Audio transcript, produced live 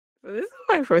So this is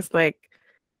my first like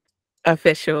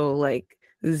official like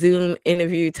Zoom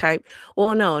interview type.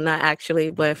 Well, no, not actually,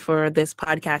 but for this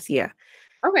podcast, yeah.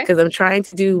 Okay. Because I'm trying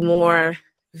to do more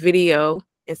video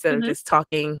instead of Mhm. just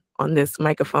talking on this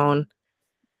microphone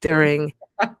during,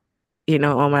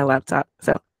 on my laptop.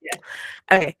 So, Yeah.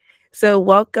 okay. So,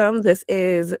 welcome. This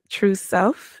is True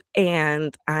Self,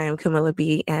 and I am Camilla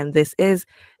B, and this is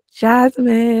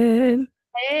Jasmine.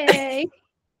 Hey.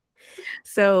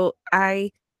 So,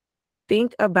 I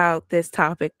think about this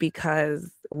topic because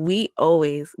me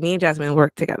and Jasmine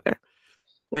work together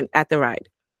when at the ride.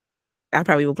 I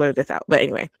probably will blur this out, but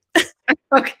anyway.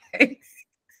 Okay.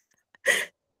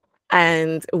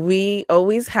 And we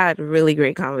always had really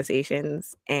great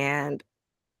conversations. And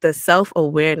the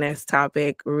self-awareness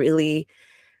topic really,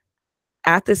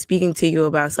 after speaking to you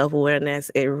about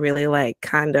self-awareness, it really like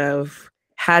kind of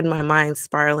had my mind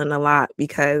spiraling a lot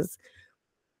because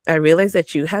I realized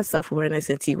that you had self-awareness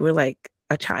since you were like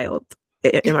a child.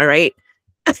 Am I right?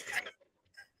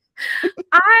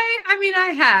 I mean, I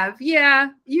have. Yeah,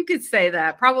 you could say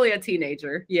that. Probably a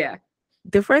teenager. Yeah.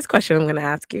 The first question I'm going to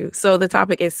ask you. So the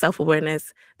topic is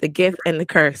self-awareness, the gift and the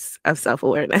curse of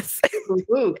self-awareness.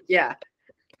 Ooh, yeah.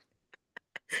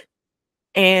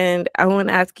 And I want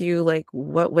to ask you, like,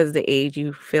 what was the age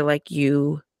you feel like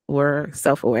you were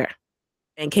self-aware?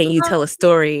 And can you tell a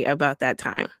story about that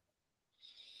time?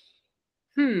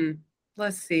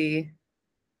 Let's see.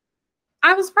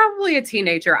 I was probably a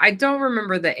teenager. I don't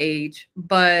remember the age,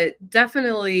 but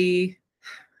definitely,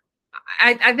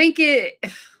 I think it.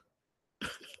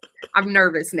 I'm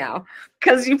nervous now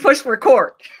because you pushed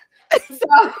record. So,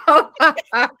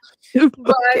 Okay.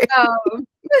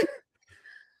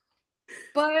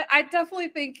 but I definitely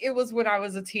think it was when I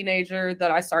was a teenager that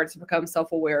I started to become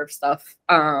self-aware of stuff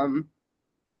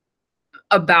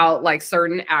about like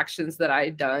certain actions that I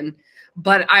had done.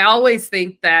 But I always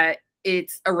think that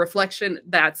it's a reflection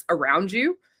that's around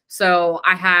you. So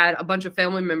I had a bunch of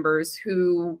family members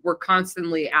who were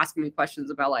constantly asking me questions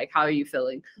about like, how are you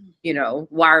feeling?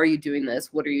 Why are you doing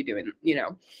this? What are you doing?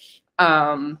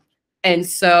 And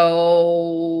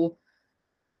so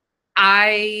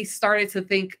I started to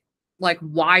think like,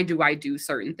 why do I do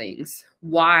certain things?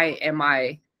 Why am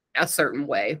I a certain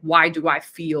way? Why do I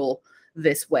feel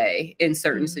this way in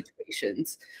certain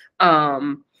situations?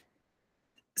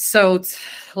 So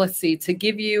let's see, to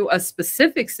give you a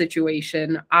specific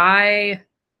situation,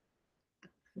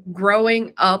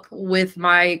 growing up with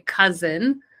my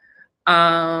cousin,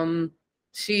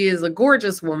 she is a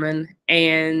gorgeous woman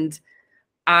and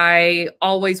I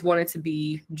always wanted to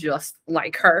be just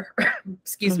like her.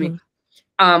 Excuse me.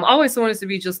 Always wanted to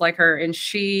be just like her. And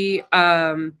she's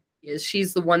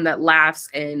the one that laughs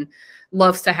and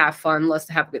loves to have fun, loves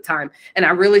to have a good time. And I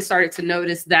really started to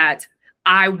notice that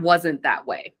I wasn't that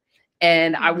way.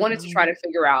 And I wanted to try to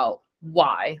figure out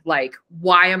why. Like,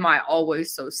 why am I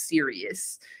always so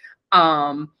serious?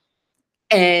 And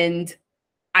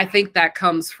I think that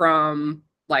comes from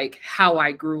like how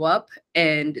I grew up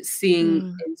and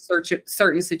seeing in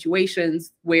certain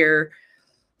situations where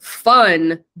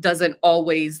fun doesn't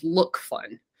always look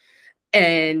fun.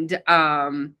 And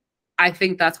I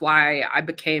think that's why I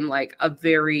became like a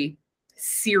very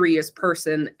serious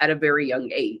person at a very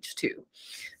young age too.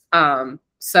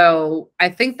 So I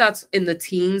think that's in the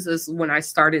teens is when I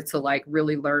started to like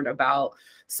really learn about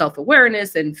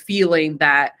self-awareness and feeling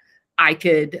that I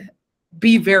could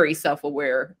be very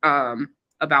self-aware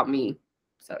about me.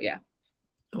 So yeah.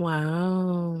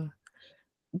 Wow.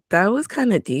 That was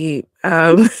kind of deep.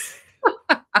 I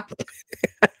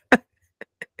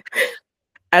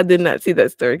did not see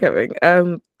that story coming.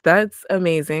 That's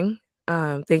amazing.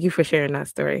 Thank you for sharing that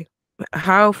story.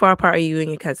 How far apart are you and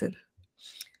your cousin?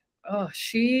 Oh,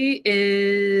 she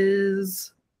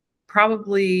is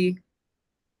probably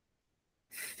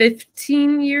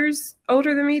 15 years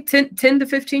older than me, 10 to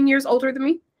 15 years older than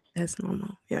me. That's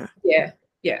normal. Yeah. Yeah.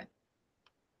 Yeah.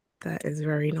 That is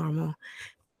very normal.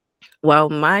 Well,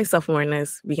 my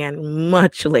self-awareness began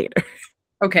much later.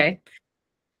 Okay.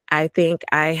 I think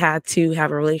I had to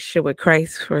have a relationship with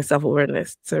Christ for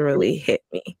self-awareness to really hit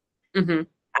me.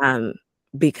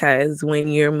 Because when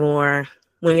you're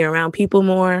around people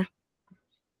more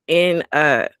in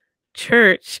a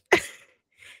church,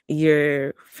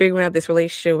 you're figuring out this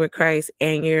relationship with Christ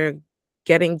and you're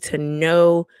getting to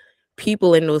know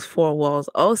people in those four walls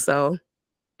also.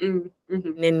 And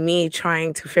then me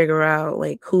trying to figure out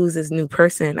like who's this new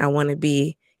person I want to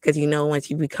be, because once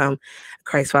you become a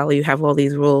Christ follower, you have all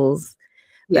these rules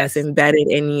that's embedded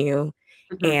in you.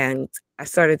 And I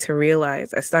started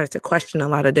to question a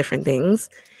lot of different things,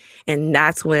 and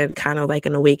that's when kind of like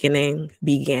an awakening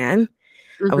began.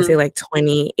 I would say like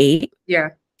 28. Yeah.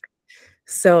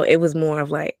 So it was more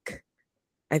of like,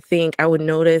 I think I would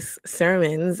notice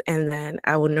sermons, and then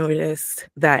I would notice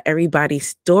that everybody's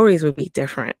stories would be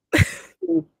different.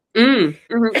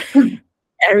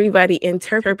 Everybody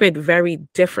interpreted very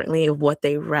differently of what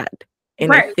they read.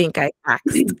 And I think I asked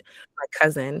my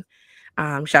cousin,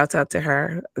 shouts out to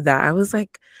her, that I was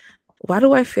like, why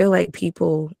do I feel like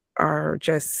people are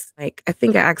just like, I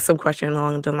think I asked some question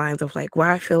along the lines of like,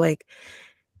 why I feel like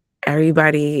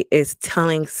everybody is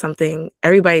telling something,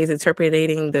 everybody is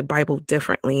interpreting the Bible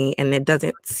differently, and it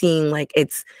doesn't seem like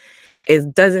it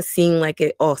doesn't seem like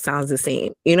it all sounds the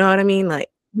same. You know what I mean? Like,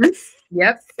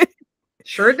 yep,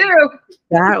 sure do.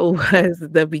 That was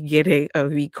the beginning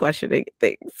of me questioning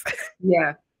things.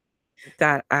 Yeah.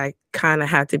 That I kind of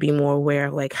had to be more aware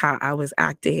of like how I was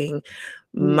acting,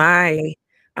 my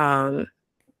how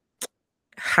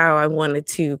I wanted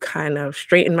to kind of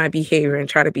straighten my behavior and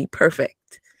try to be perfect.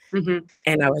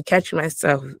 And I would catch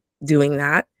myself doing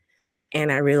that.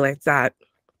 And I realized that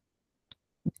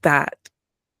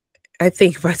I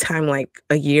think by the time like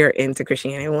a year into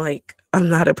Christianity, I'm like, I'm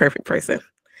not a perfect person.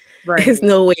 There's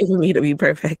no way for me to be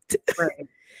perfect.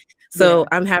 So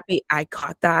I'm happy I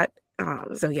caught that.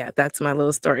 So yeah, that's my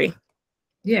little story.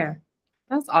 Yeah,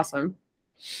 that's awesome.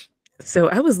 So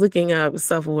I was looking up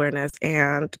self-awareness,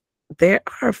 and there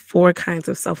are 4 kinds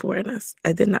of self-awareness.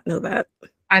 I did not know that.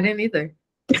 I didn't either.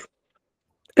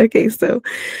 Okay, so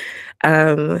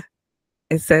it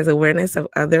says awareness of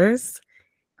others.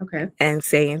 Okay. And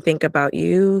say and think about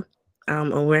you.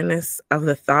 Awareness of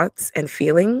the thoughts and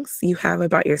feelings you have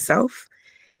about yourself.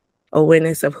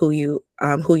 Awareness of who you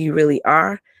really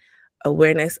are.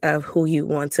 Awareness of who you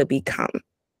want to become.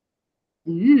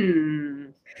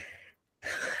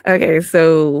 Okay,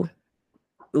 so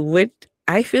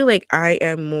I feel like I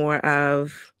am more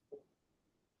of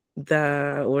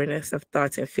the awareness of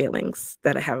thoughts and feelings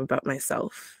that I have about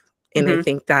myself. And I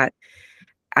think that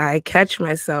I catch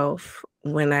myself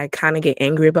when I kind of get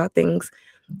angry about things.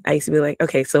 I used to be like,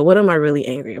 okay, so what am I really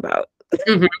angry about?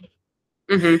 That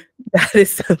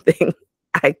is something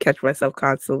I catch myself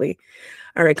constantly.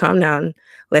 All right, calm down.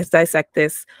 Let's dissect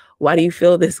this. Why do you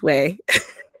feel this way?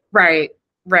 Right.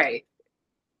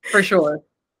 For sure.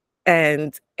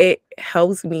 And it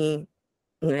helps me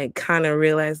when I kind of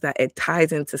realize that it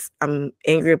ties into I'm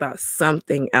angry about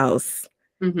something else.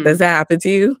 Does that happen to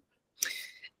you?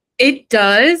 It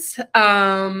does.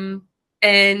 And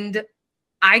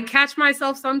I catch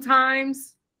myself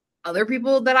sometimes. Other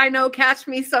people that I know catch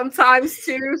me sometimes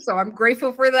too. So I'm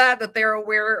grateful for that they're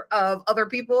aware of other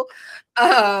people.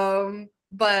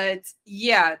 But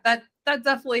yeah, that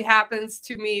definitely happens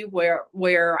to me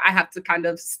where I have to kind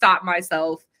of stop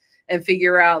myself and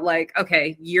figure out like,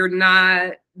 okay, your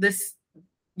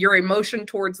emotion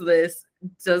towards this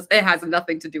it has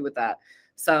nothing to do with that.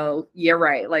 So you're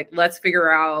right. Like, let's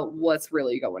figure out what's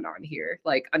really going on here,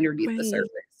 like underneath the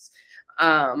surface.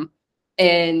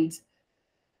 And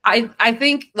I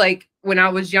think like when I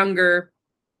was younger,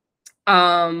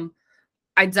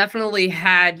 I definitely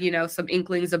had, some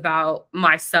inklings about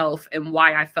myself and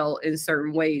why I felt in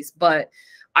certain ways, but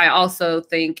I also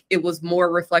think it was more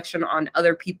reflection on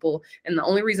other people. And the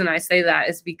only reason I say that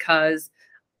is because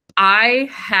I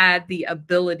had the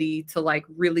ability to like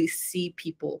really see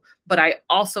people, but I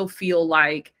also feel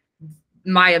like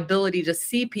my ability to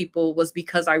see people was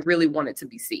because I really wanted to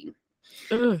be seen.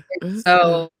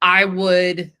 So I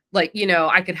would like,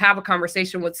 I could have a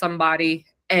conversation with somebody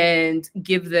and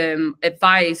give them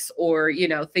advice or,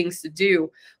 things to do.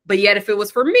 But yet if it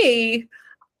was for me,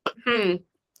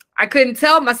 I couldn't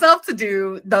tell myself to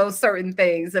do those certain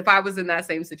things if I was in that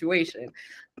same situation,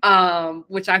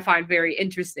 which I find very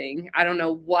interesting. I don't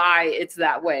know why it's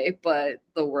that way, but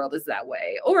the world is that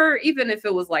way. Or even if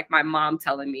it was like my mom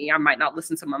telling me, I might not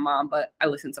listen to my mom, but I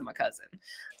listen to my cousin.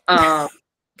 Like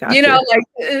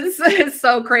it's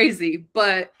so crazy.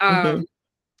 But I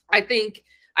think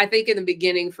in the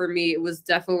beginning for me, it was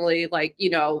definitely like,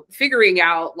 figuring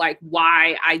out like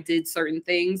why I did certain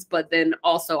things, but then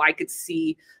also I could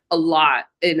see a lot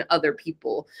in other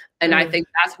people. And I think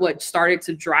that's what started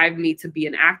to drive me to be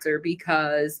an actor,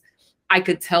 because I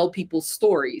could tell people's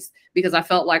stories, because I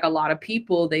felt like a lot of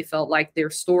people, they felt like their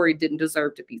story didn't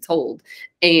deserve to be told.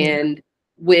 And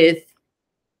with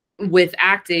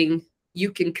acting,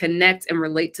 you can connect and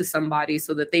relate to somebody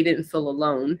so that they didn't feel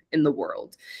alone in the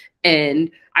world.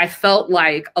 And I felt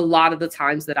like a lot of the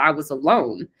times that I was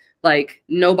alone, like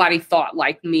nobody thought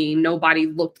like me, nobody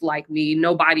looked like me,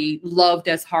 nobody loved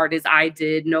as hard as I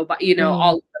did, nobody,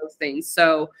 all of those things.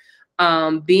 So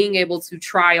being able to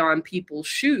try on people's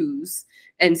shoes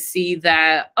and see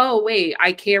that, oh, wait,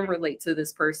 I can relate to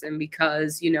this person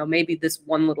because, you know, maybe this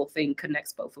one little thing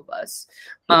connects both of us.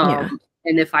 Yeah.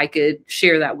 And if I could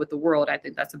share that with the world, I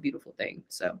think that's a beautiful thing.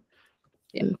 So,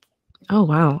 yeah. Oh,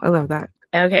 wow. I love that.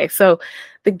 Okay. So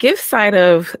the gift side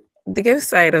of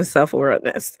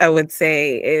self-awareness, I would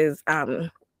say, is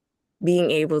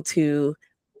being able to,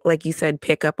 like you said,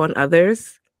 pick up on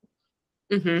others.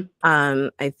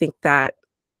 I think that,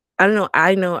 I don't know,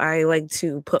 I know I like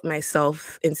to put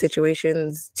myself in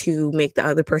situations to make the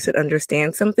other person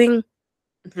understand something.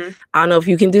 I don't know if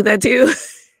you can do that too.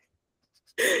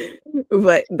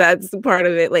 But that's part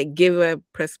of it, like give a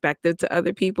perspective to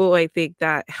other people. I think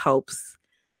that helps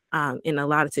in a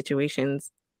lot of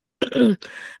situations. The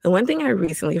one thing I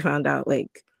recently found out,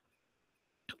 like,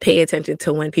 pay attention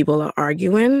to when people are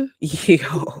arguing.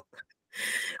 Yo,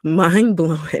 mind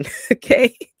blowing.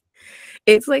 Okay.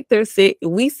 It's like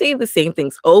we say the same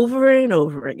things over and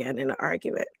over again in an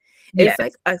argument. Yes. It's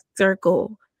like a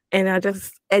circle. And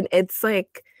it's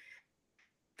like,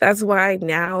 that's why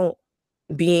now,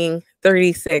 being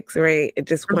 36, right? I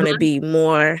just want to be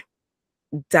more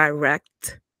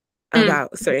direct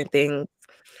about certain things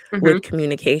with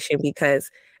communication, because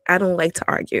I don't like to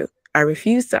argue. I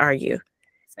refuse to argue.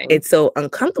 Same. It's so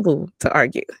uncomfortable to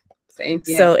argue. Same.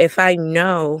 Yeah. So if I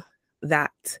know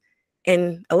that,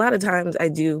 and a lot of times I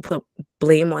do put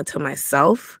blame onto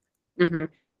myself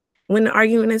when the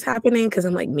argument is happening, because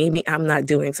I'm like, maybe I'm not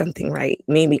doing something right.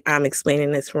 Maybe I'm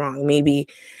explaining this wrong. Maybe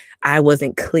I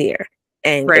wasn't clear.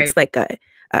 And it's like a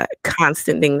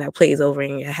constant thing that plays over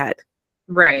in your head.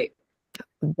 Right.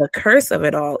 The curse of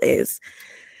it all is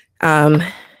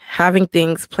having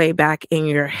things play back in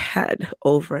your head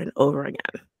over and over again.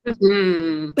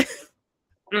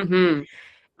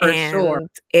 For sure.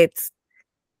 It's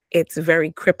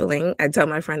very crippling. I tell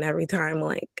my friend every time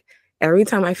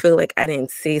I feel like I didn't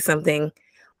say something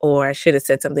or I should have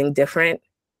said something different,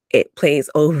 it plays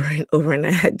over and over in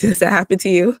the head. Does that happen to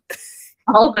you?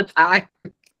 All the time.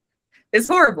 It's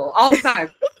horrible. All the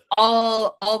time.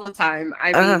 all the time. I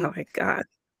mean, oh my God.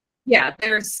 Yeah,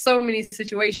 there's so many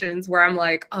situations where I'm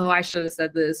like, oh, I should have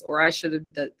said this, or I should have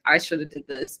did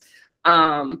this.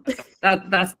 That's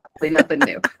probably nothing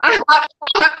new.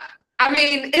 I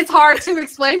mean, it's hard to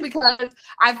explain because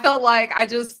I felt like I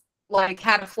just like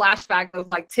had a flashback of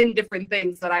like 10 different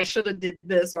things that I should have did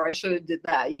this or I should have did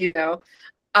that, you know?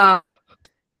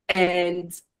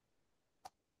 And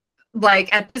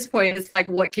like at this point, it's like,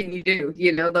 what can you do?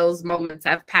 You know, those moments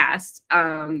have passed.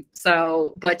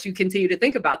 But you continue to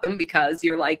think about them because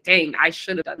you're like, dang, I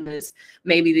should have done this.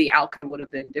 Maybe the outcome would have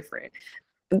been different.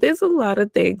 There's a lot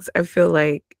of things I feel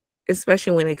like,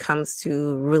 especially when it comes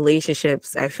to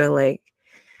relationships, I feel like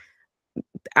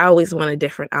I always want a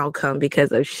different outcome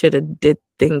because I should have did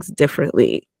things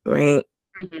differently, right?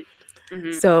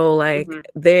 So like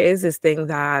there is this thing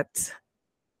that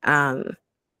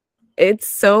it's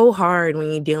so hard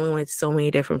when you're dealing with so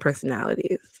many different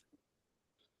personalities.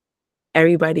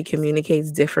 Everybody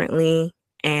communicates differently,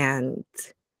 and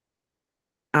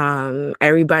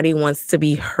everybody wants to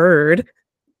be heard.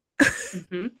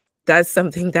 That's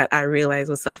something that I realized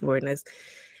with self-awareness.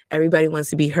 Everybody wants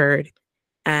to be heard,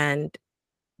 and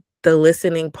the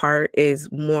listening part is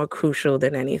more crucial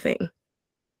than anything.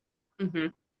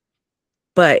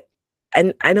 But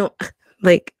I don't,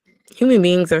 like, human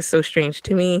beings are so strange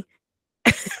to me.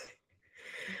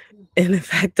 In the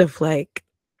fact of like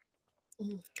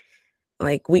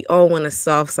we all want to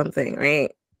solve something,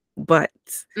 right? But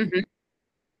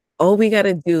all we got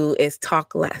to do is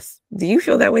talk less. Do you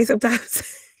feel that way sometimes?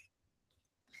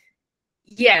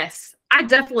 Yes, I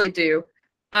definitely do.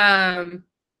 I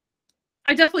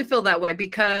definitely feel that way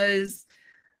because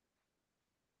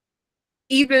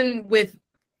even with,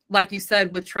 like you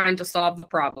said, with trying to solve the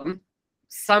problem,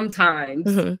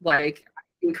 sometimes like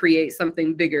I can create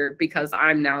something bigger because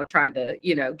I'm now trying to,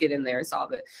 you know, get in there and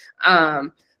solve it.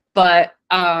 But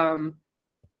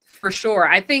for sure,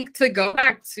 I think to go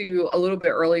back to a little bit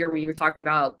earlier when you were talking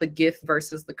about the gift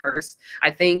versus the curse,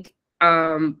 I think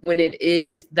when it is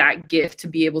that gift to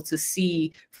be able to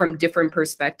see from different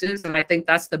perspectives. And I think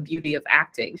that's the beauty of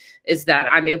acting, is that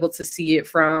I'm able to see it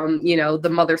from, you know, the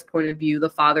mother's point of view, the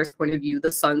father's point of view, the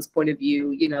son's point of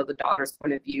view, you know, the daughter's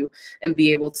point of view, and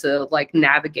be able to like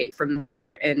navigate from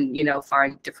and, you know,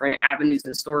 find different avenues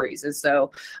and stories. And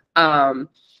so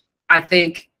I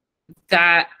think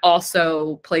that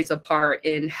also plays a part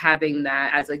in having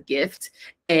that as a gift.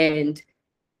 And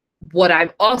what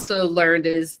I've also learned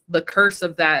is the curse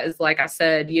of that is, like I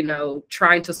said, you know,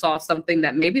 trying to solve something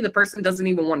that maybe the person doesn't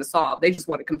even want to solve. They just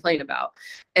want to complain about.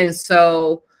 And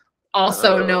so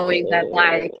also knowing that,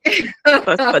 like, that's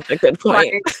such a good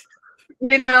point.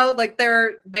 You know, like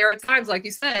there are times, like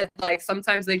you said, like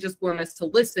sometimes they just want us to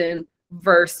listen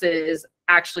versus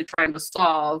actually trying to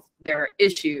solve their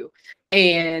issue.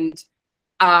 And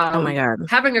Oh my God.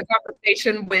 having a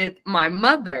conversation with my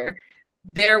mother,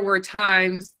 there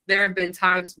have been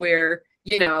times where,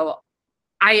 you know,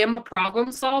 I am a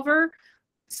problem solver,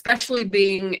 especially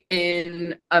being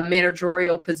in a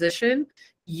managerial position.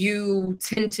 You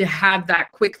tend to have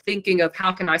that quick thinking of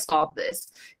how can I solve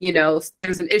this? You know,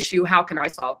 there's an issue, how can I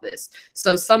solve this?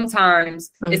 So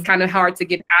sometimes it's kind of hard to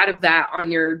get out of that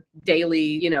on your daily,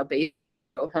 you know, basis.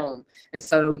 Go home. And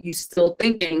so you still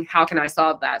thinking, how can I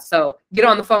solve that? So get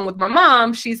on the phone with my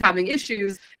mom, she's having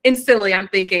issues. Instantly I'm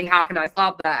thinking, how can I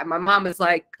solve that? And my mom is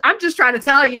like, I'm just trying to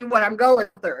tell you what I'm going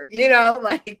through, you know,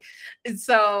 like, and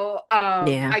so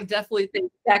I definitely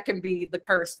think that can be the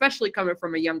curse, especially coming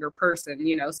from a younger person.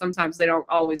 You know, sometimes they don't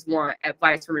always want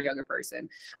advice from a younger person.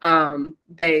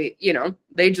 They, you know,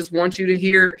 they just want you to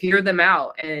hear them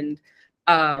out and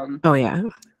oh yeah,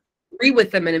 agree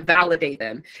with them and invalidate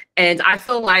them. And I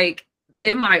feel like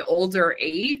in my older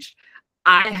age,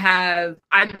 I'm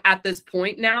at this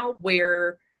point now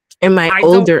where in my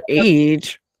older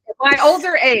age,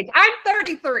 I'm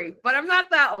 33, but I'm not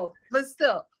that old, but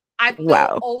still I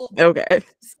feel old. Okay.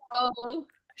 So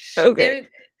Okay.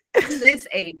 in this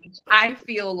age, I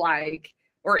feel like,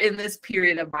 or in this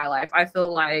period of my life, I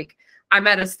feel like I'm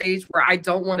at a stage where I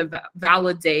don't want to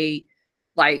validate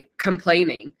like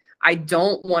complaining. I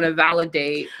don't want to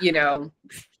validate, you know,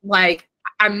 like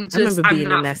I remember being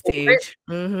in that stage.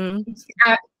 Mm-hmm.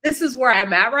 This is where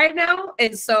I'm at right now.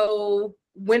 And so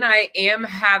when I am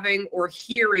having or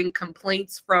hearing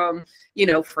complaints from, you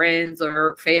know, friends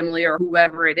or family or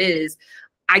whoever it is,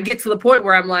 I get to the point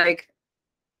where I'm like,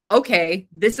 okay,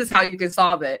 this is how you can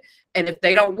solve it. And if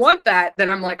they don't want that, then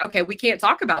I'm like, okay, we can't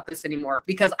talk about this anymore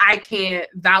because I can't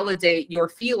validate your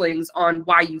feelings on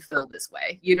why you feel this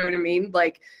way. You know what I mean?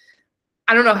 Like,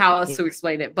 I don't know how else to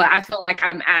explain it, but I feel like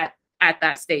I'm at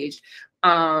that stage.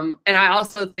 And I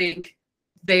also think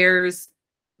there's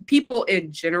people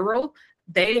in general,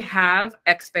 they have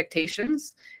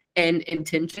expectations and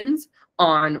intentions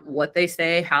on what they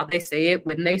say, how they say it,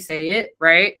 when they say it,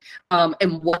 right?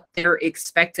 And what they're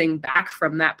expecting back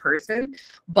from that person.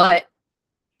 But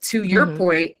to your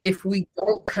point, if we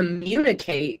don't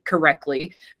communicate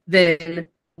correctly, then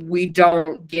we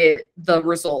don't get the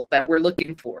result that we're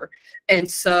looking for. And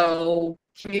so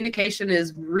communication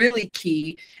is really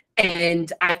key.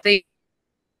 And I think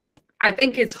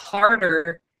it's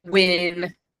harder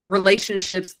when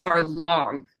relationships are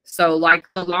long. So like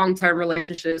the long-term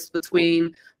relationships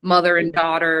between mother and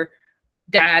daughter,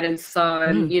 dad and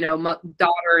son, you know,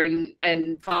 daughter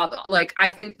and father. Like I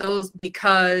think those,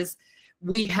 because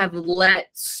we have let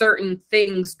certain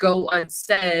things go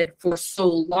unsaid for so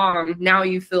long, now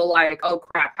you feel like, oh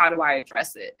crap, how do I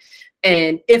address it?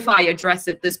 And if I address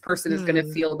it, this person is going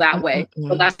to feel that way.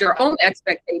 So that's their own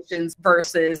expectations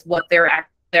versus what their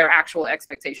actual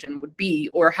expectation would be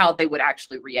or how they would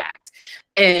actually react.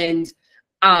 And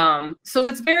so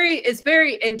it's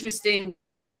very interesting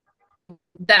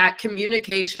that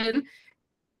communication,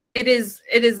 it is,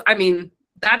 I mean,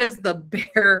 that is the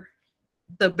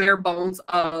bare bones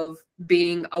of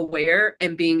being aware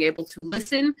and being able to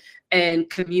listen and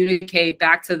communicate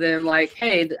back to them like,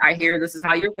 hey, I hear this is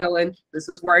how you're feeling, this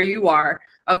is where you are,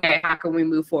 okay, how can we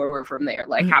move forward from there?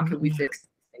 Like how can we fix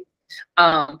things?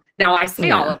 Now I say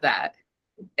all of that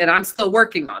and I'm still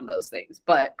working on those things,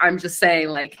 but I'm just saying,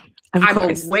 like, I'm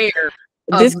aware.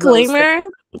 Disclaimer,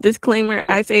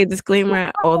 I say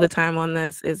disclaimer all the time on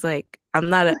this, is like, I'm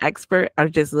not an expert.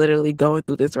 I'm just literally going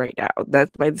through this right now.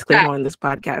 That's my disclaimer on this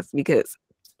podcast, because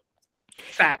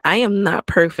I am not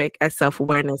perfect at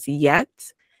self-awareness yet,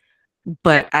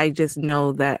 but I just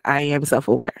know that I am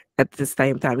self-aware at the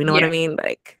same time. You know what I mean?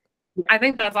 Like, I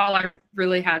think that's all I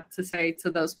really had to say to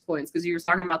those points, because you were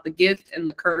talking about the gift and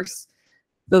the curse.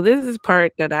 So this is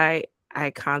part that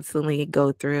I constantly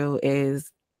go through, is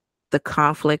the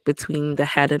conflict between the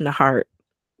head and the heart.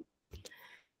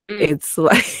 It's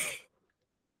like,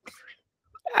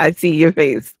 I see your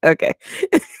face. Okay.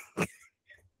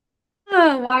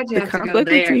 Oh, why'd you have to go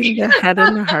there? Between the head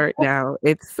and the heart now.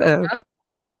 It's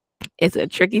a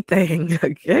tricky thing.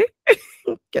 Okay.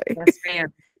 Okay. Yes,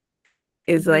 ma'am.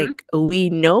 It's like, we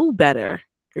know better,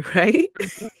 right?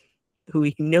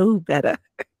 We know better,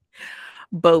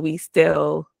 but we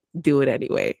still do it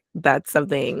anyway. That's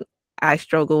something I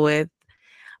struggle with.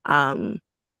 I'm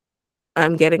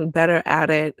getting better at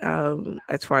it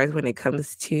as far as when it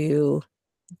comes to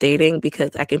dating,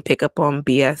 because I can pick up on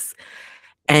BS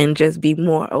and just be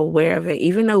more aware of it.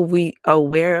 Even though we are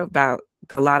aware about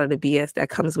a lot of the BS that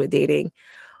comes with dating,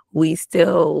 we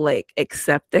still like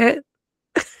accept it.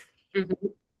 Mm-hmm.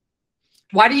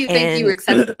 Why do you think you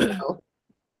accept it though?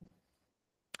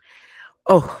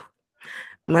 Oh,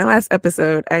 my last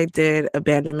episode, I did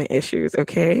abandonment issues.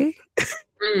 Okay.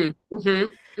 Mm-hmm.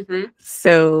 Mm-hmm.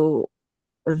 So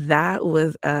that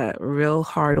was a real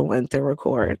hard one to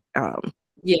record.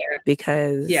 Yeah.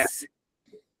 Because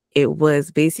it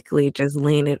was basically just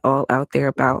laying it all out there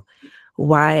about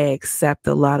why I accept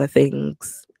a lot of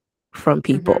things from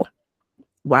people,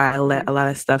 why I let a lot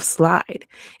of stuff slide.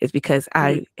 It's because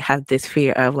I have this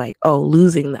fear of like, oh,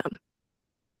 losing them.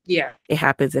 Yeah. It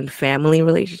happens in family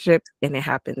relationships and it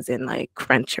happens in like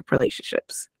friendship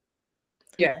relationships.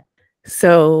 Yeah.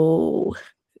 So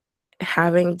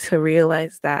having to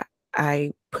realize that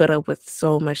I put up with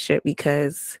so much shit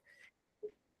because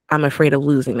I'm afraid of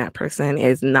losing that person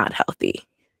is not healthy.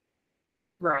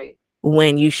 Right.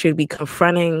 When you should be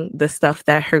confronting the stuff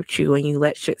that hurt you and you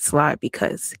let shit slide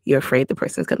because you're afraid the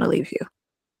person's going to leave you.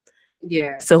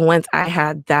 Yeah. So once I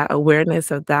had that awareness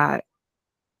of that,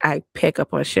 I pick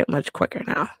up on shit much quicker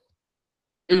now.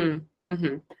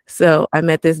 Mm-hmm. So I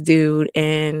met this dude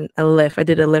in a Lyft. I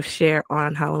did a Lyft share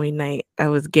on Halloween night. I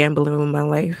was gambling with my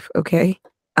life. Okay.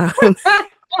 Yeah.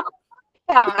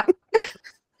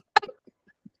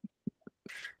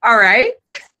 All right.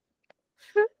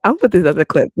 I'll put this other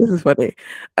clip. This is funny.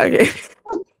 Okay.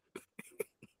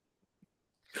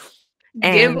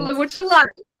 Gambling what you like.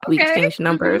 Okay. We exchanged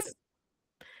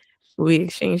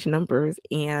numbers.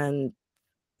 And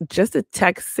just a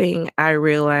texting, I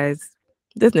realized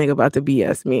this nigga about to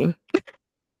BS me.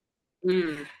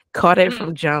 Caught it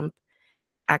from jump.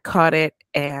 I caught it,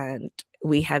 and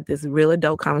we had this real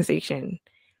adult conversation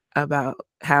about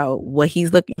what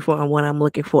he's looking for and what I'm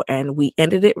looking for, and we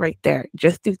ended it right there,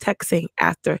 just through texting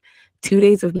after 2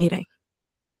 days of meeting.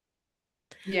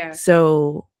 Yeah.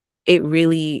 So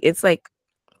it's like,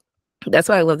 that's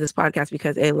why I love this podcast,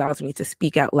 because it allows me to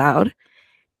speak out loud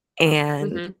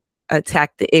and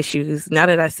attack the issues. Now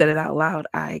that I said it out loud,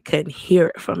 I can hear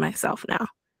it from myself now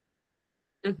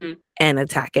and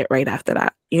attack it right after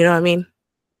that. You know what I mean?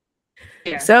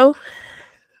 Yeah. So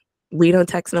we don't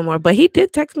text no more. But he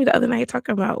did text me the other night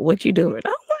talking about what you doing.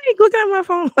 I'm like looking at my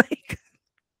phone like,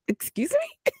 excuse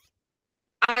me?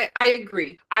 I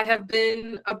agree. I have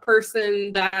been a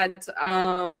person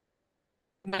that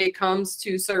when it comes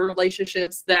to certain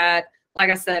relationships that, like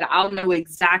I said, I'll know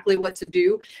exactly what to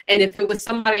do. And if it was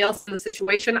somebody else in the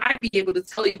situation, I'd be able to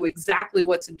tell you exactly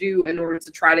what to do in order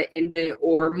to try to end it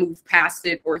or move past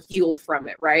it or heal from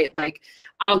it, right? Like,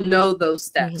 I'll know those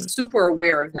steps, super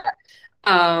aware of that.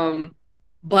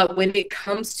 But when it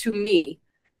comes to me,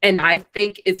 and I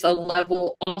think it's a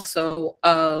level also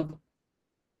of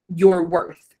your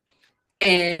worth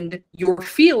and your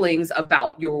feelings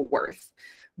about your worth.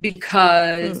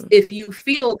 Because if you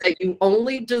feel that you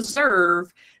only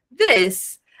deserve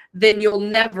this, then you'll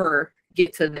never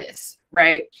get to this,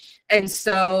 right? And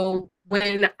so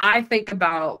when I think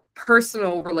about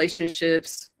personal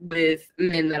relationships with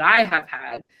men that I have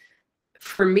had,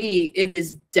 for me, it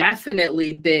has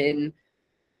definitely been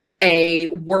a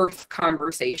worth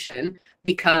conversation,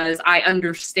 because I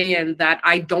understand that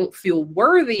I don't feel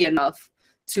worthy enough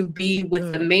to be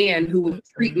with a man who will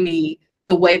treat me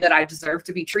the way that I deserve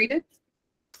to be treated.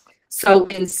 So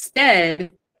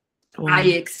instead, I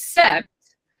accept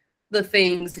the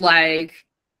things like,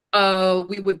 oh,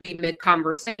 we would be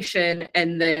mid-conversation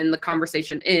and then the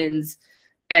conversation ends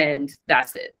and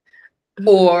that's it.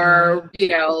 Or, you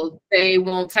know, they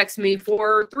won't text me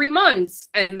for 3 months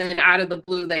and then out of the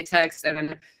blue they text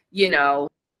and, you know,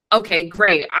 okay,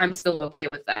 great, I'm still okay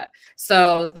with that.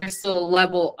 So there's still a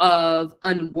level of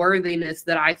unworthiness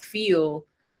that I feel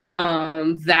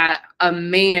that a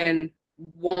man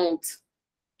won't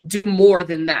do more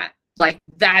than that. Like,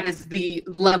 that is the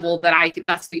level that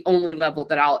that's the only level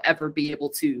that I'll ever be able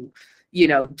to, you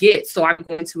know, get. So I'm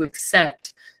going to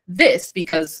accept this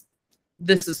because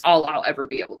this is all I'll ever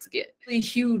be able to get. A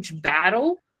huge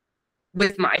battle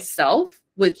with myself,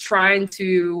 with trying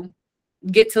to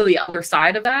get to the other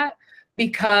side of that,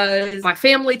 because my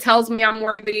family tells me I'm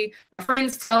worthy, my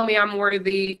friends tell me I'm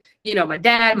worthy, you know, my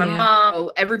dad, my mom,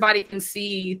 everybody can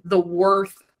see the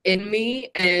worth in me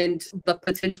and the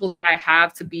potential I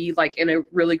have to be like in a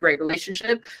really great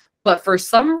relationship. But for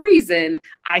some reason,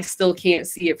 I still can't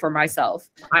see it for myself.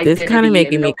 This kind of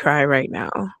making me cry right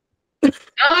now.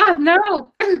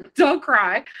 No, don't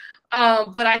cry.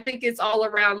 But I think it's all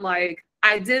around like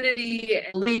identity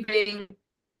and believing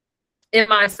in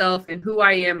myself and who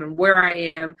I am and where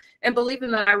I am and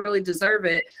believing that I really deserve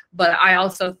it. But I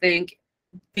also think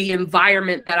the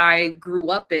environment that I grew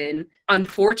up in,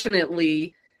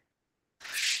 unfortunately,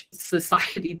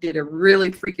 society did a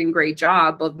really freaking great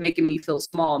job of making me feel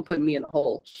small and putting me in a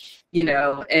hole, you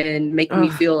know, and making me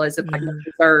feel as if I don't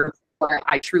deserve what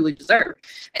I truly deserve.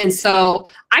 And so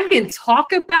I can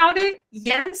talk about it,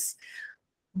 yes,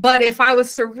 but if I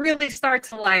was to really start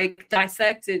to like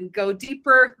dissect and go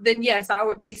deeper, then yes, I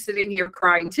would be sitting here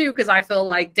crying too, because I feel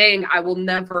like, dang, I will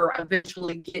never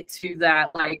eventually get to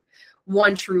that like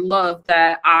one true love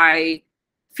that I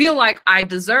feel like I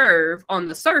deserve on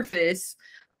the surface.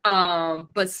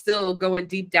 But still going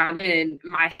deep down in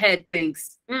my head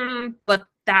thinks, but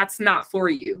that's not for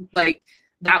you. Like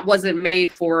that wasn't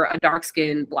made for a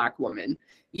dark-skinned Black woman.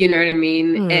 You know what I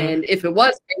mean? And if it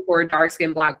was made for a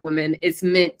dark-skinned Black woman, it's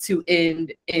meant to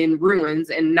end in ruins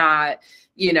and not,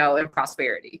 you know, in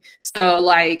prosperity. So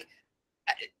like,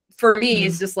 for me,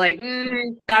 it's just like,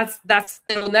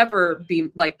 it'll never be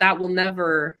like, that will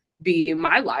never be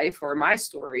my life or my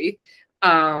story.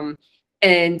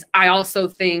 And I also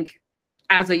think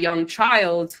as a young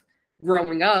child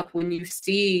growing up, when you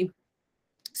see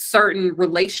certain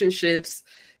relationships,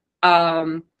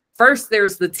 first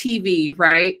there's the TV,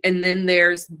 right? And then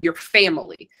there's your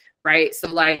family, right? So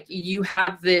like you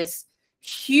have this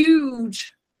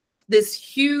huge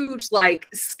like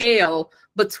scale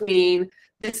between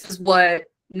this is what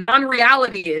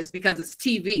non-reality is because it's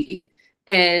TV,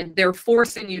 and they're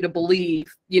forcing you to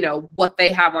believe, you know, what they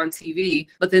have on TV.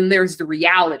 But then there's the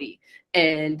reality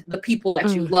and the people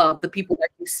that you love, the people that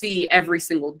you see every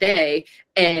single day,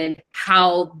 and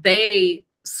how they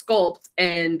sculpt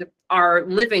and are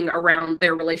living around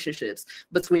their relationships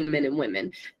between men and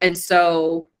women. And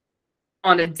so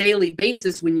on a daily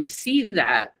basis, when you see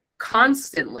that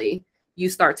constantly, you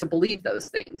start to believe those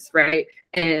things, right?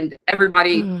 And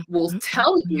everybody will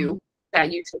tell you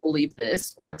that you should believe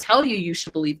this, or tell you you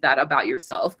should believe that about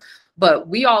yourself. But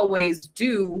we always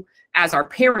do as our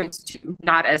parents do,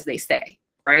 not as they say,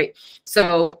 right?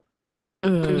 So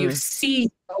when you see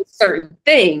those certain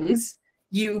things,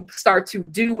 you start to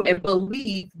do and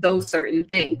believe those certain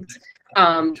things.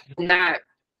 Not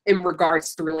in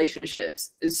regards to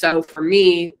relationships. And so for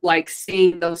me, like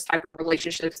seeing those type of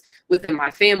relationships within my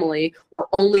family, or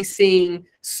only seeing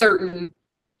certain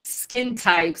skin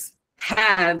types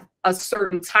have a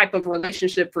certain type of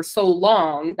relationship for so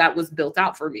long, that was built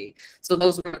out for me. So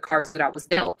those were the cards that I was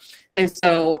dealt. And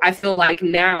so I feel like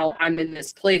now I'm in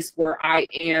this place where I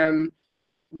am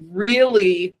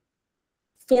really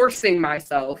forcing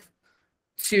myself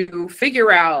to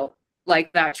figure out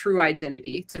like that true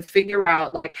identity, to figure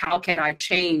out like how can I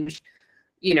change,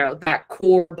 you know, that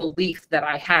core belief that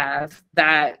I have,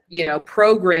 that, you know,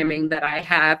 programming that I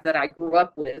have that I grew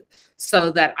up with,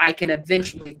 so that I can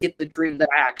eventually get the dream that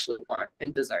I actually want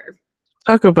and deserve.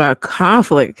 Talk about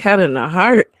conflict, head in the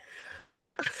heart.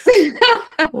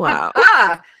 Wow.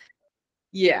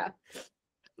 Yeah.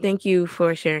 Thank you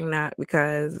for sharing that,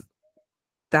 because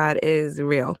that is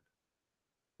real.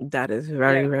 That is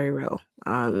very, very real.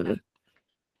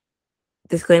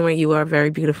 Disclaimer, you are very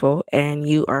beautiful and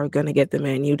you are going to get the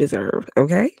man you deserve.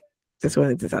 Okay. Just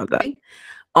wanted to tell that.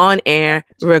 On air,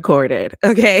 recorded.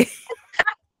 Okay.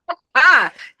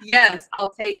 Yes,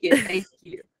 I'll take it. Thank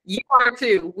you. You are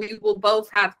too. We will both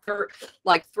have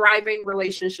like thriving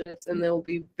relationships, and they'll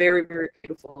be very, very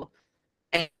beautiful.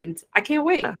 And I can't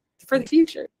wait for the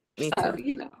future. Me so, too.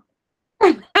 you know.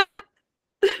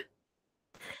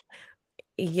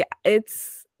 Yeah,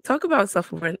 it's talk about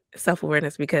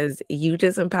self-awareness, because you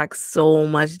just unpack so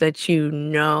much that you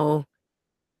know,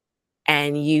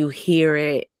 and you hear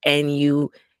it, and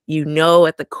you know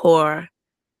at the core,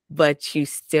 but you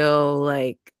still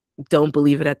like don't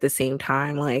believe it at the same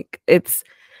time. Like it's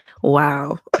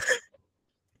wow.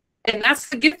 And that's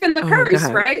the gift and the curse,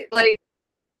 right? Like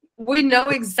we know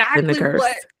exactly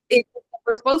what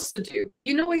we're supposed to do.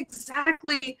 You know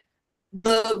exactly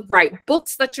the right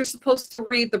books that you're supposed to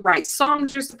read, the right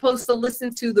songs you're supposed to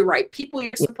listen to, the right people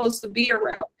you're supposed to be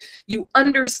around. You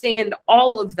understand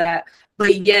all of that,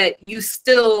 but yet you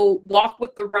still walk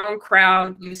with the wrong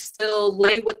crowd. You still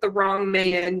lay with the wrong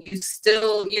man. You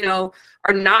still, you know,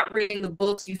 are not reading the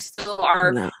books. You still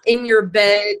are in your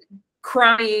bed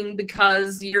crying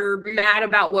because you're mad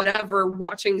about whatever,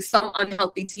 watching some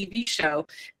unhealthy TV show.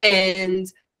 And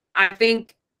I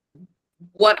think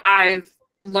what I've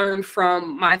learned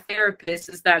from my therapist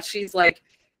is that she was like,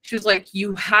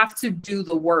 you have to do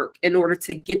the work in order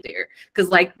to get there. Because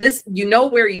like this, you know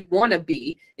where you want to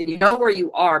be and you know where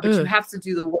you are, but you have to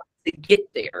do the work to get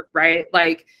there, right?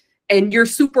 Like, and you're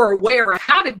super aware of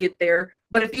how to get there,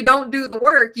 but if you don't do the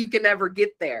work, you can never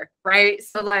get there, right?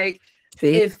 So like,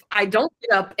 if I don't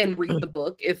get up and read the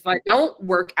book, if I don't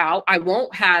work out, I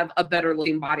won't have a better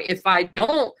looking body. If I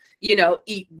don't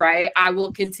eat right. I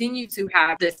will continue to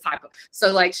have this type of,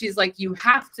 so like, she's like, you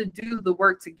have to do the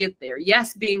work to get there.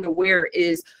 Yes, being aware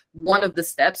is one of the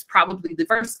steps, probably the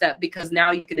first step, because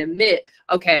now you can admit,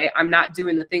 okay, I'm not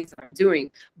doing the things that I'm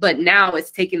doing, but now it's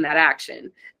taking that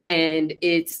action and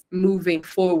it's moving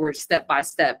forward step by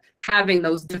step, having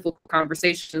those difficult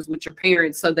conversations with your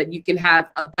parents so that you can have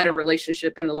a better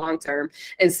relationship in the long term,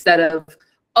 instead of,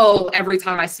 oh, every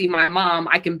time I see my mom,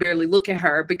 I can barely look at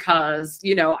her because,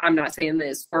 I'm not saying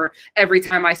this, or every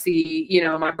time I see,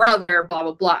 my brother, blah,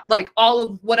 blah, blah, like all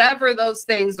of whatever those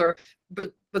things, or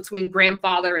between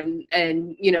grandfather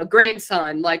and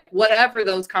grandson, like whatever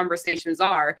those conversations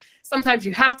are, sometimes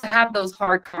you have to have those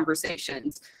hard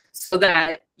conversations so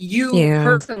that you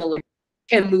personally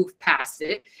can move past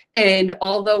it. And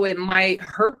although it might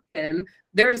hurt them,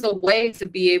 there's a way to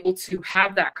be able to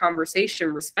have that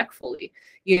conversation respectfully,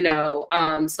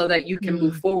 so that you can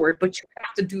move forward. But you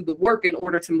have to do the work in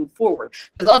order to move forward,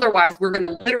 because otherwise we're going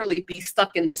to literally be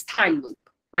stuck in this time loop,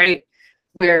 right?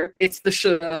 Where it's the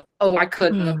shoulda, oh, I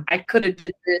could have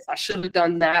did this, I should have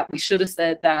done that, we should have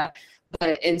said that.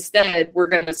 But instead, we're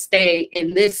going to stay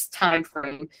in this time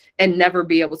frame and never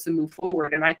be able to move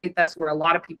forward. And I think that's where a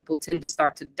lot of people tend to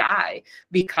start to die,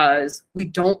 because we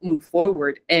don't move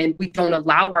forward and we don't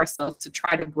allow ourselves to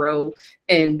try to grow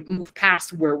and move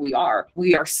past where we are.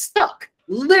 We are stuck,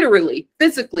 literally,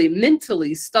 physically,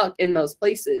 mentally stuck in those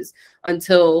places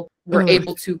until we're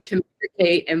able to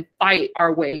communicate and fight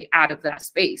our way out of that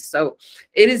space. So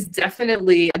it is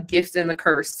definitely a gift and a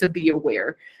curse to be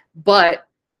aware. But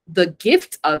the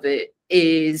gift of it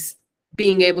is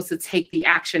being able to take the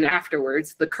action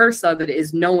afterwards. The curse of it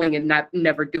is knowing and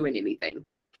never doing anything.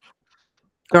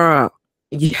 Girl,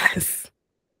 yes.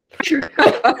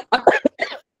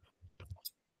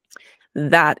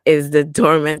 That is the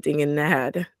tormenting in the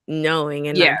head, knowing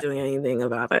and not doing anything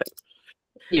about it.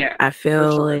 Yeah. I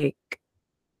feel like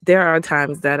there are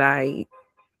times that I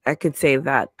could say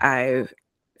that I've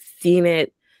seen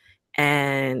it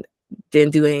and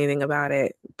didn't do anything about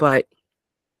it, but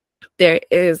there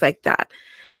is like that.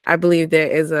 I believe there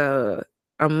is a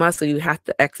muscle you have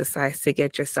to exercise to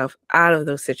get yourself out of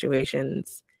those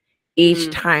situations each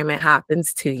time it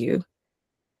happens to you.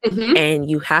 And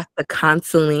you have to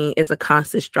constantly, it's a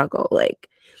constant struggle. Like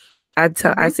I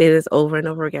say this over and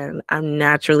over again, I'm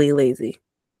naturally lazy.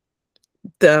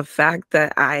 The fact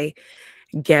that I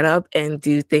get up and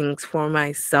do things for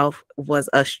myself was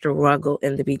a struggle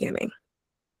in the beginning.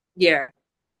 Yeah.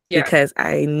 Because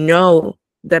I know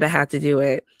that I had to do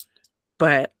it,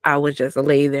 but I would just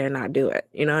lay there and not do it.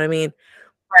 You know what I mean?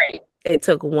 Right. It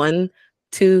took 1,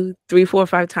 2, 3, 4,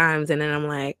 5 times, and then I'm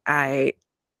like, I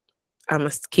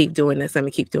must keep doing this. Let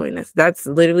me keep doing this. That's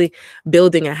literally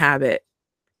building a habit.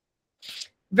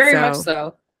 Very much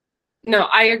so. No,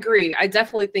 I agree. I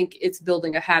definitely think it's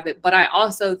building a habit, but I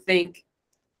also think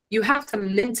you have to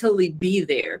mentally be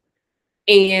there.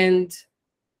 And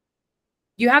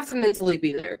you have to mentally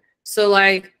be there. So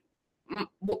like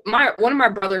one of my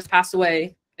brothers passed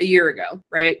away a year ago,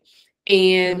 right?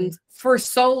 And for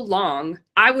so long,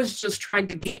 I was just trying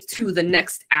to get to the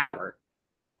next hour.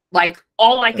 Like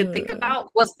all I could think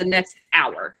about was the next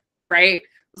hour, right?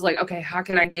 It was like, okay, how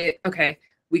can I get, okay,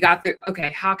 we got there.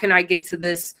 Okay, how can I get to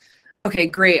this? Okay,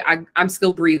 great. I'm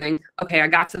still breathing. Okay, I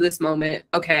got to this moment.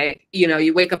 Okay,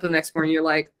 you wake up the next morning, you're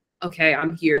like, okay,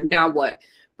 I'm here. Now what?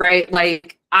 Right?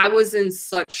 Like I was in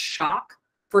such shock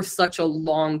for such a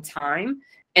long time.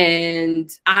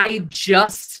 And I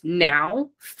just now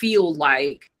feel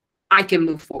like I can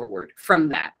move forward from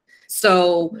that.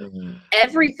 So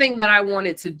everything that I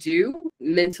wanted to do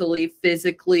mentally,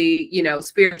 physically,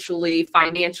 spiritually,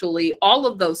 financially, all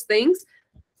of those things,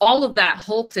 all of that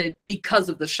halted because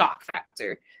of the shock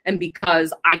factor and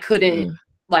because I couldn't,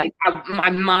 my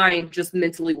mind just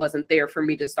mentally wasn't there for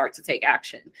me to start to take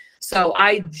action. So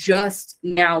I just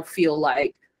now feel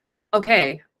like,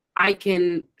 okay, I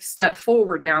can step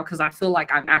forward now because I feel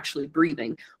like I'm actually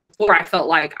breathing. Before I felt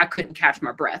like I couldn't catch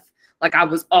my breath. Like I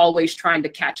was always trying to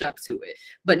catch up to it.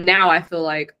 But now I feel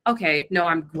like, okay, no,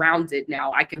 I'm grounded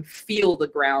now. I can feel the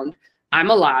ground. I'm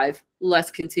alive.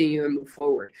 Let's continue and move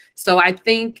forward. So I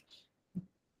think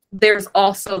there's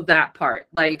also that part.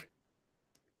 Like,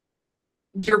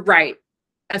 you're right.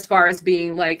 As far as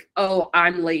being like, oh,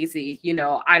 I'm lazy,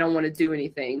 I don't want to do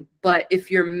anything. But if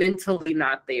you're mentally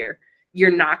not there,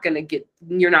 you're not going to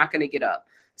get up.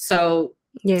 So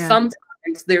sometimes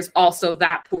there's also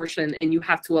that portion, and you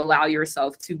have to allow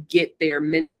yourself to get there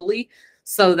mentally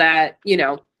so that,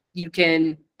 you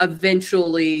can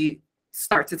eventually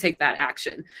start to take that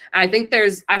action. I think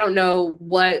I don't know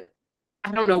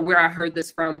where I heard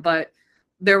this from, but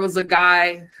there was a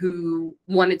guy who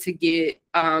wanted to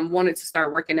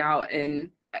start working out and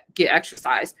get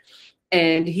exercise.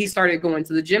 And he started going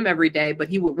to the gym every day, but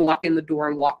he would walk in the door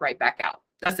and walk right back out.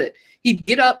 That's it. He'd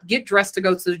get up, get dressed to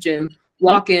go to the gym,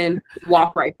 walk in,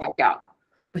 walk right back out.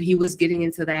 But he was getting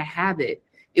into that habit.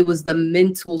 It was the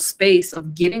mental space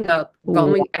of getting up,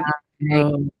 going every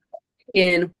day,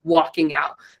 and walking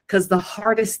out. Because the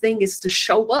hardest thing is to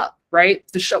show up, right?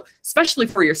 To show, especially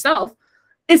for yourself.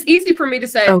 It's easy for me to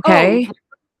say, okay, oh,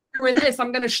 doing this,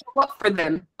 I'm going to show up for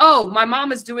them. Oh, my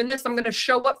mom is doing this, I'm going to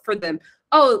show up for them.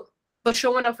 Oh, but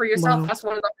showing up for yourself, that's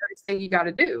one of the hardest things you got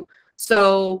to do.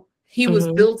 So he was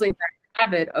building that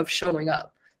habit of showing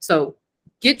up. So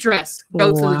get dressed,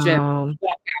 go to the gym,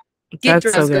 walk out. Get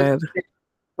dressed, go to the gym,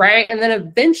 right? And then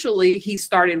eventually he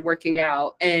started working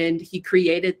out, and he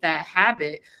created that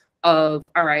habit of,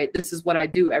 all right, this is what I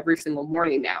do every single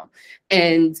morning now.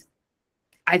 And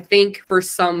I think for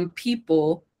some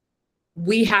people,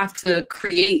 we have to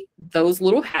create those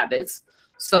little habits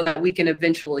so that we can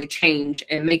eventually change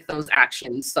and make those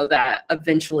actions so that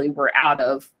eventually we're out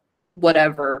of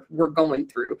whatever we're going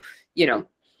through, you know,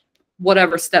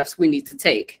 whatever steps we need to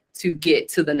take to get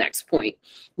to the next point.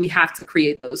 We have to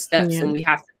create those steps, and we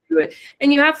have to do it.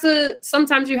 And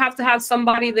sometimes you have to have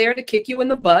somebody there to kick you in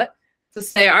the butt to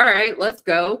say, all right, let's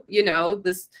go, you know,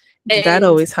 this. That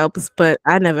always helps, but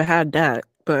I never had that.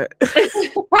 But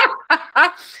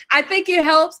I think it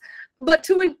helps, but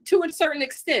to a certain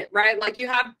extent, right? Like you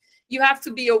have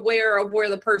to be aware of where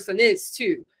the person is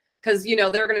too, because you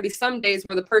know there are going to be some days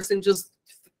where the person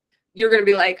you're going to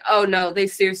be like, oh no, they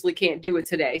seriously can't do it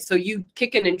today. So you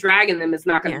kicking and dragging them is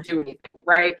not going to do anything,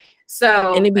 right?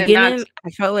 So in the beginning,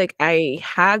 I felt like I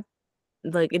had,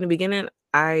 like in the beginning,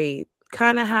 I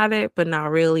kind of had it, but not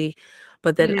really.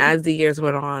 But then as the years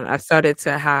went on, I started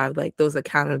to have like those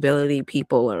accountability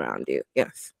people around you.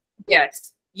 Yes.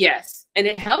 Yes. Yes. And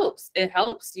it helps. It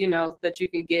helps, you know, that you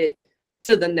can get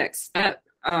to the next step.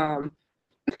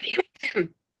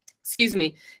 Excuse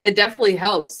me. It definitely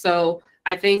helps. So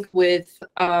I think with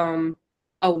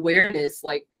awareness,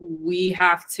 like we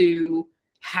have to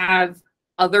have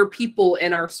other people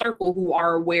in our circle who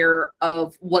are aware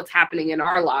of what's happening in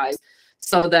our lives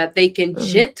so that they can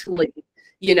gently,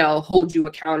 you know, hold you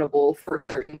accountable for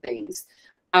certain things.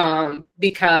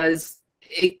 Because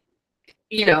it,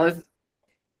 you know,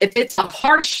 if it's a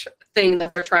harsh thing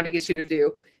that they're trying to get you to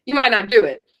do, you might not do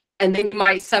it. And then you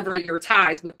might sever your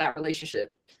ties with that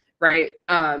relationship. Right.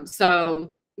 So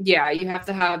yeah, you have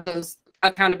to have those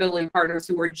accountability partners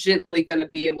who are gently going to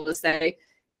be able to say,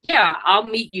 yeah, I'll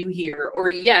meet you here,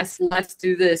 or yes, let's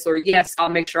do this, or yes, I'll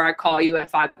make sure I call you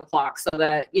at 5 o'clock so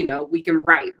that, you know, we can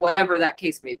write, whatever that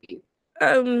case may be.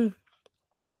 I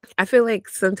feel like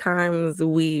sometimes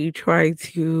we try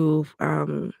to,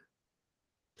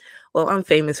 well, I'm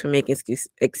famous for making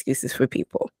excuses for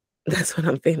people. That's what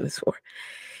I'm famous for.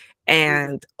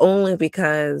 And only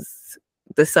because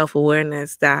the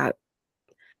self-awareness that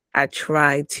I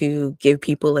try to give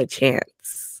people a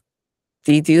chance.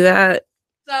 Do you do that?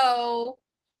 So,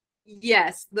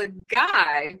 yes, the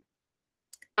guy,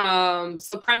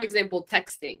 so prime example,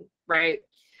 texting, right?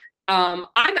 I'm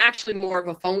actually more of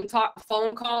a phone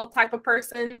call type of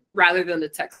person rather than the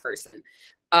text person.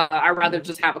 I'd rather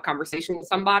just have a conversation with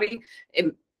somebody.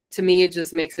 To me, it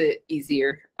just makes it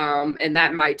easier. And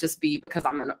that might just be because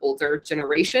I'm an older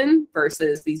generation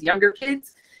versus these younger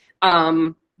kids.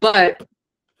 But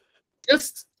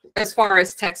just as far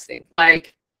as texting,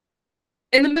 like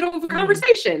in the middle of a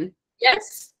conversation,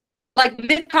 yes, like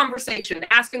mid-conversation,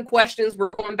 asking questions, we're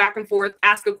going back and forth,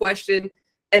 ask a question,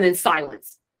 and then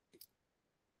silence.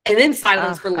 And then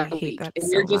silence for like a week.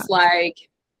 And you're just like,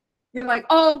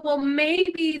 oh, well,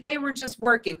 maybe they were just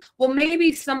working. Well,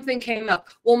 maybe something came up.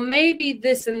 Well, maybe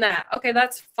this and that. Okay,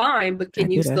 that's fine, but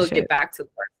can you still get back to the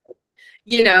person?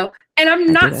 You know, and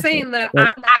I'm not saying that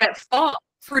I'm not at fault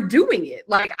for doing it.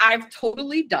 Like, I've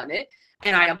totally done it.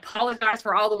 And I apologize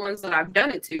for all the ones that I've done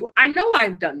it to. I know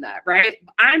I've done that, right?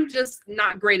 I'm just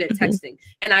not great at texting.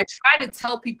 And I try to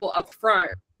tell people up front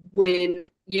when,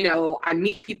 you know, I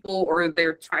meet people or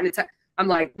they're trying to text. I'm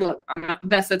like, look, I'm not the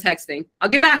best at texting. I'll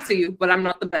get back to you, but I'm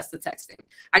not the best at texting.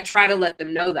 I try to let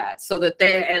them know that so that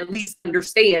they at least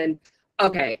understand,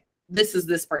 okay, this is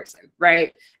this person,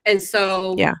 right? And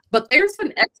so, yeah. But there's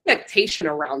an expectation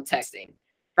around texting,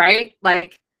 right?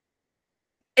 Like,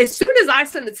 as soon as I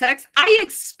send a text, I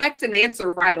expect an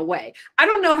answer right away. I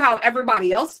don't know how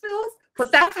everybody else feels, but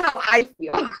that's how I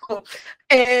feel.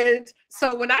 And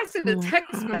so when I send a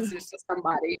text message to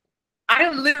somebody, I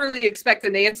literally expect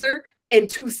an answer in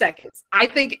 2 seconds. I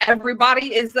think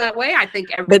everybody is that way. I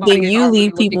think everybody. But then you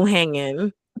leave people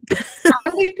hanging. I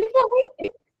leave people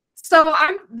waiting. So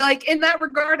I'm like, in that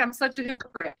regard, I'm such a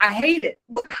hypocrite. I hate it.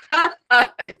 But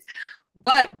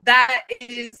that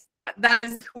is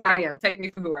who I am. Take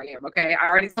me for who I am, okay? I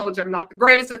already told you I'm not the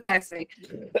greatest at texting.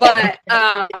 But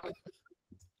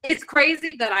it's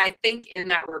crazy that I think in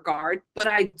that regard, but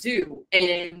I do.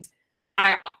 And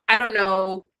I don't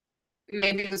know,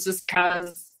 maybe it's just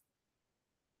because,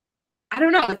 I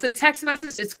don't know, it's a text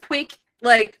message, it's quick,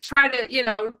 like try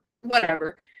to,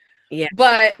 whatever. Yeah.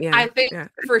 But Yeah. I think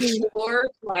for sure,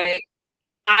 like,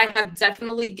 I have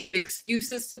definitely given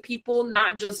excuses to people,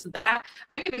 not just that.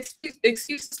 I give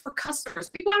excuses for customers.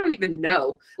 People I don't even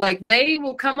know. Like, they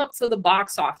will come up to the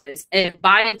box office and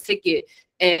buy a ticket,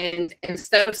 and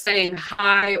instead of saying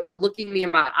hi, looking me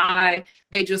in my eye,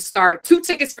 they just start 2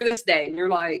 tickets for this day. And you're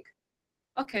like,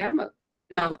 okay, no,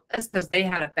 that's because they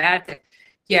had a bad day.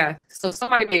 Yeah, so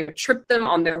somebody may have tripped them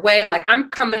on their way. Like, I'm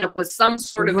coming up with some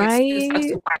sort of excuse as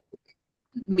to why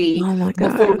me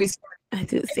before we start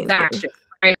action,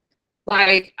 right?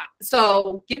 Like,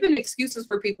 so giving excuses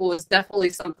for people is definitely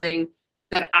something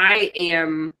that I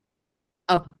am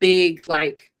a big,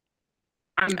 like,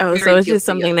 so it's just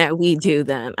something that we do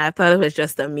then. I thought it was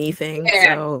just a me thing,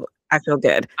 so I feel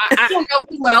good. I don't know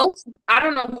who else. I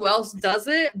don't know who else does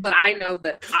it, but I know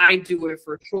that I do it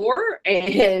for sure.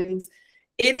 And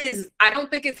it is, I don't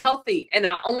think it's healthy. And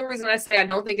the only reason I say I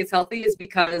don't think it's healthy is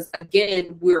because,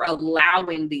 again, we're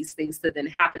allowing these things to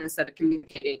then happen instead of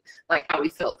communicating like how we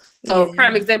feel. So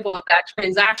prime example of that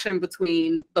transaction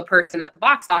between the person at the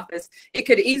box office, it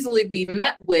could easily be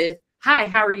met with, hi,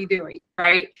 how are you doing?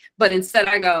 Right. But instead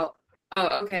I go, oh,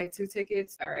 okay, 2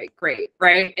 tickets. All right, great.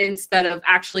 Right. Instead of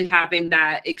actually having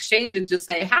that exchange and just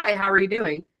say, hi, how are you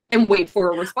doing? And wait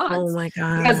for a response. Oh my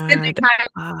God. Because then they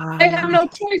have no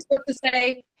choice but to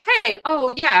say, hey,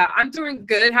 oh yeah, I'm doing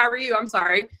good. How are you? I'm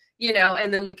sorry.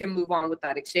 And then we can move on with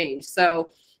that exchange. So,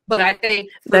 but I think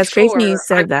that's crazy you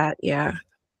said that. Yeah.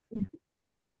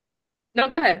 No,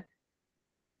 go ahead.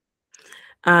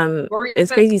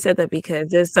 It's crazy you said that because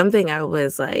there's something I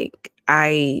was like,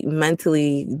 I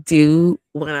mentally do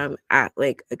when I'm at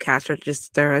like a cash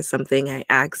register or something. I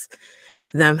ask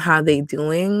them how they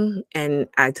doing, and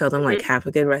I tell them like, have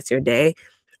a good rest of your day.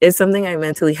 It's something I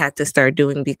mentally had to start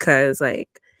doing because like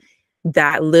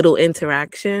that little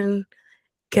interaction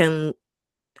can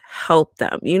help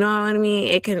them. You know what I mean?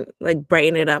 It can like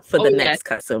brighten it up for the next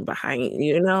customer behind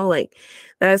you. Like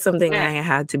that's something I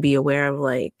had to be aware of.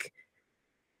 Like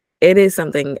it is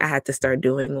something I had to start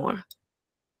doing more.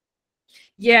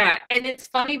 Yeah, and it's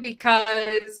funny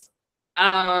because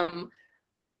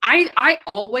I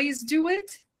always do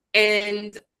it,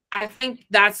 and I think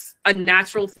that's a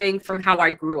natural thing from how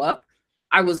I grew up.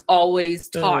 I was always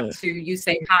taught to, you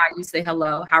say hi, you say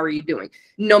hello, how are you doing?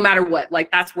 No matter what,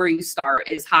 like that's where you start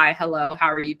is hi, hello,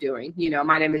 how are you doing?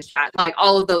 My name is Chad, like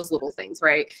all of those little things,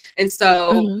 right? And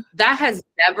so that has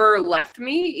never left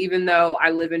me, even though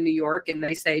I live in New York and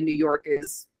they say New York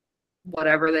is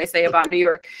whatever they say about New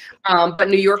York. But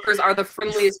New Yorkers are the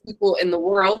friendliest people in the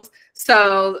world.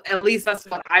 So at least that's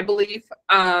what I believe.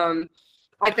 I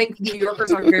think New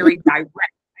Yorkers are very direct.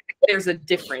 I think there's a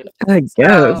difference. I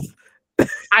guess.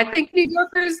 I think New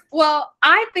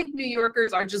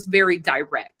Yorkers are just very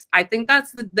direct. I think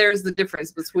there's the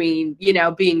difference between,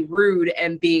 being rude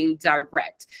and being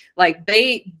direct. Like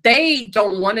they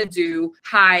don't want to do,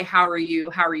 hi, how are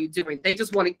you? How are you doing? They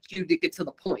just want you to get to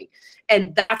the point.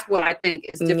 And that's what I think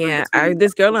is different. Yeah,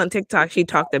 this girl on TikTok, she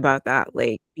talked about that,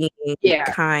 like being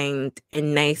kind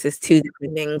and nice is 2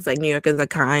 different things. Like New Yorkers are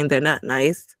kind, they're not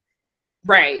nice.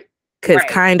 Right. Because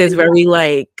kind is very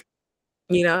like,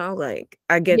 like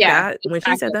I get that. When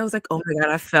she said that, I was like, oh my God,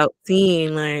 I felt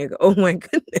seen. Like, oh my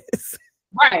goodness.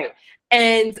 Right.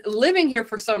 And living here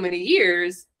for so many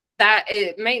years, that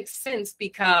it makes sense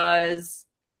because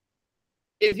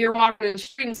if you're walking in the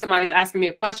street and somebody's asking me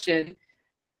a question,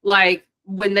 like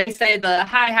when they say the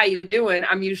hi, how you doing?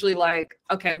 I'm usually like,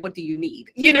 okay, what do you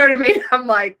need? You know what I mean? I'm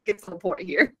like, get to the point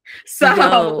here.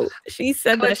 So she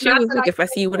said that she was like, if I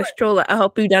see you with a stroller, I'll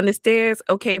help you down the stairs.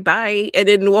 Okay, bye. And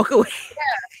then walk away.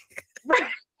 Yeah.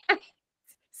 Right.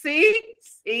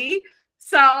 See?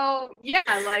 So yeah,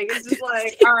 like it's just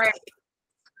like, all right.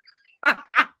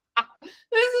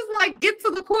 This is like, get to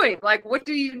the point. Like, what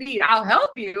do you need? I'll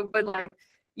help you, but like,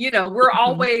 we're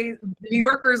always, New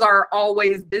Yorkers are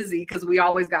always busy because we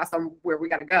always got somewhere we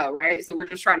got to go, right? So we're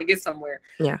just trying to get somewhere.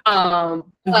 Yeah.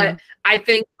 But I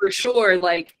think for sure,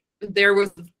 like there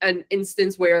was an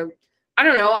instance where, I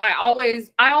don't know,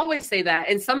 I always say that.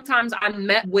 And sometimes I'm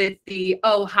met with the,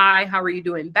 oh, hi, how are you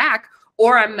doing back?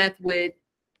 Or I'm met with,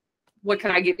 what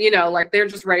can I get? Like they're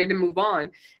just ready to move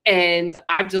on. And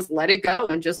I've just let it go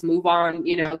and just move on,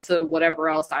 to whatever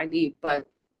else I need. But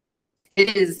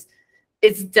it's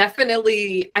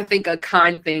definitely, I think, a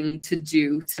kind thing to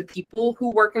do to people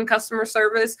who work in customer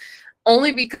service,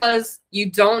 only because you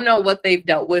don't know what they've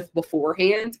dealt with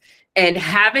beforehand. And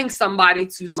having somebody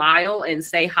to smile and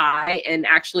say hi and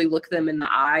actually look them in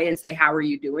the eye and say, how are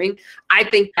you doing? I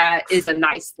think that is a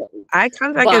nice thing. Eye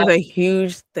contact is a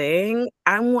huge thing.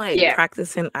 I'm like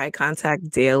practicing eye contact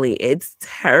daily. It's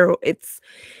terrible. It's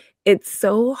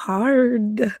so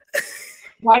hard.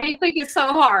 Why do you think it's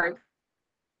so hard?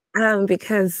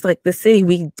 Because like the city,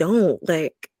 we don't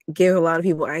like give a lot of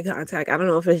people eye contact. I don't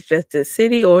know if it's just the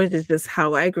city or it's just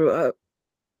how I grew up.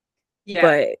 Yeah.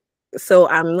 But so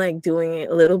I'm like doing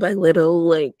it little by little.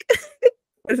 Like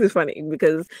this is funny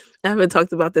because I haven't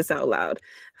talked about this out loud.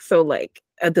 So like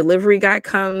a delivery guy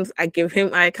comes, I give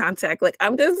him eye contact. Like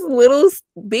I'm just little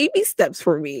baby steps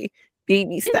for me.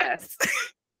 Baby steps.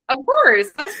 Of course.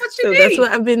 That's what you need. That's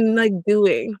what I've been like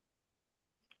doing.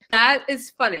 That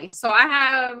is funny. So I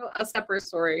have a separate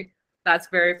story that's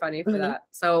very funny for that.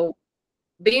 So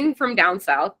being from down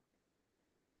south,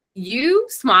 you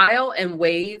smile and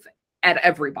wave at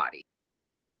everybody.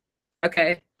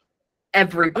 Okay?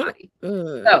 Everybody.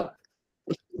 So,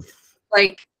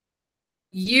 like,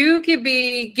 you could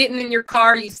be getting in your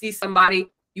car, you see somebody,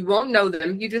 you won't know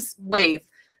them, you just wave.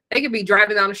 They could be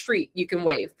driving down the street, you can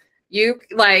wave. You,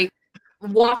 like,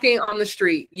 walking on the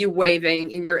street, you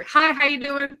waving, and you're, hi, how you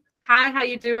doing? Hi, how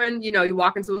you doing? You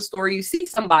walk into a store, you see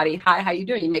somebody, hi, how you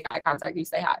doing? You make eye contact, you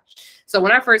say hi. So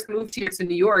when I first moved here to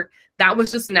New York, that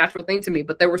was just a natural thing to me.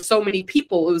 But there were so many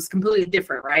people, it was completely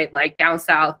different, right? Like down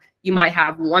south, you might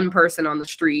have one person on the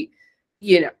street.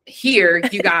 Here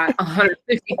you got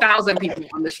 150,000 people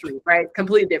on the street, right?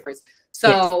 Complete difference.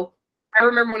 So I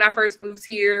remember when I first moved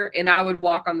here and I would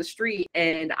walk on the street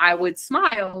and I would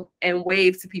smile and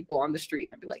wave to people on the street.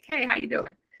 I'd be like, hey, how you doing?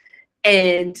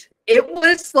 And it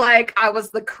was like I was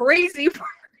the crazy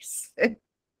person.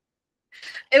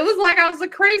 It was like I was a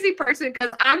crazy person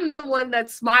because I'm the one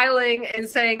that's smiling and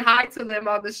saying hi to them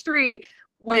on the street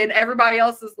when everybody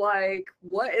else is like,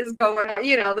 what is going on?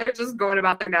 They're just going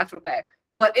about their natural day.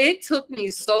 But it took me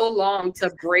so long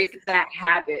to break that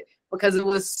habit because it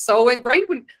was so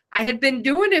ingrained. I had been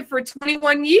doing it for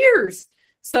 21 years.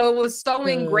 So it was so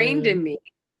ingrained in me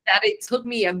that it took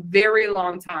me a very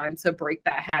long time to break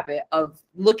that habit of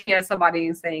looking at somebody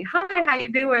and saying, hi, how you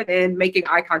doing? And making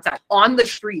eye contact on the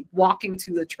street, walking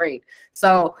to the train.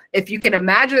 So if you can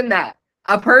imagine that,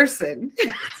 a person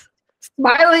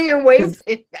smiling and waving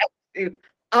at you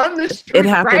on the street. It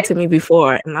happened to me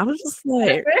before, and I was just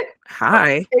like,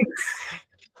 hi.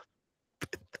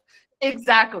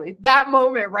 Exactly. That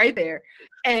moment right there.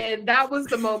 And that was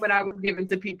the moment I was giving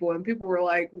to people, and people were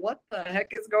like, what the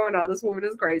heck is going on? This woman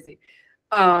is crazy.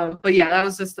 But yeah, that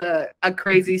was just a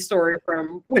crazy story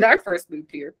from when I first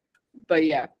moved here. But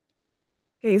yeah.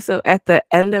 Okay, so at the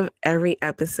end of every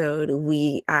episode,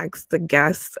 we ask the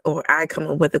guests, or I come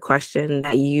up with a question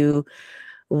that you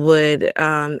would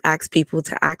ask people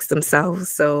to ask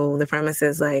themselves. So the premise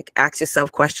is like, ask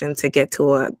yourself questions to get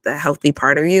to the healthy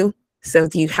part of you. So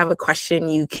do you have a question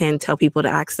you can tell people to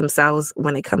ask themselves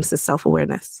when it comes to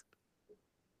self-awareness?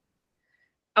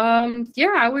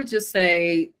 Yeah, I would just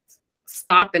say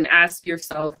stop and ask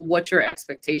yourself what your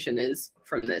expectation is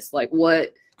from this. Like,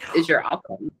 what is your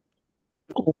outcome?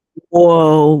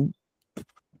 Whoa.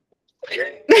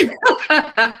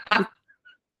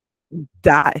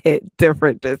 That hit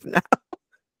different just now.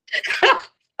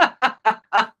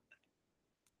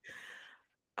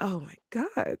 Oh my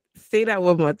God. Say that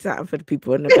one more time for the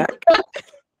people in the back.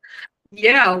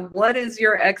 Yeah. What is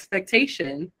your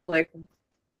expectation? Like,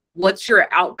 what's your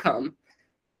outcome?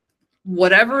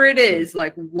 Whatever it is,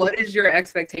 like, what is your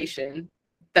expectation?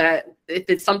 That if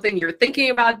it's something you're thinking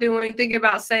about doing, thinking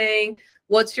about saying,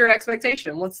 what's your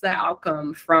expectation? What's the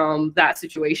outcome from that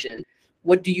situation?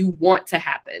 What do you want to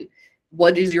happen?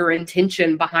 What is your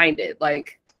intention behind it?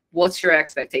 Like, what's your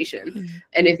expectation?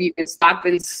 And if you can stop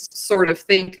and sort of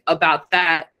think about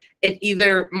that, it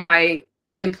either might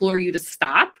implore you to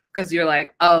stop because you're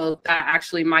like, oh, that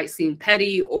actually might seem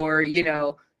petty, or,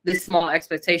 this small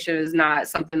expectation is not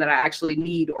something that I actually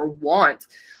need or want.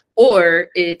 Or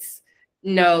it's,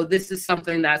 no, this is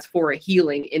something that's for a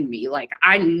healing in me. Like,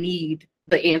 I need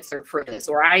the answer for this,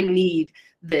 or I need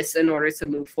this in order to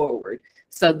move forward.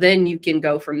 So then you can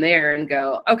go from there and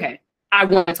go, okay, I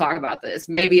want to talk about this.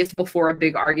 Maybe it's before a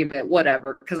big argument,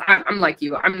 whatever. Because I'm like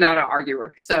you, I'm not an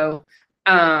arguer. So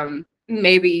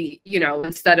maybe,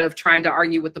 instead of trying to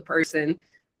argue with the person,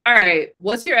 all right,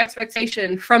 what's your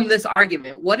expectation from this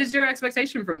argument? What is your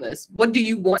expectation from this? What do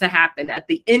you want to happen at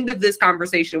the end of this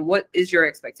conversation? What is your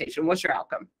expectation? What's your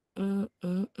outcome?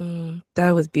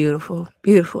 That was beautiful.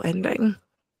 Beautiful ending.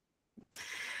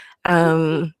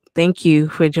 Thank you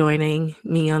for joining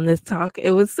me on this talk.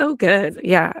 It was so good.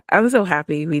 Yeah, I'm so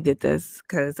happy we did this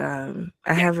because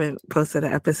I haven't posted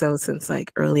an episode since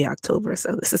like early October,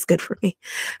 so this is good for me.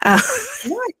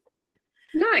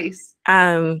 Nice.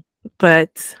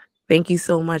 But thank you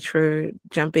so much for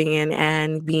jumping in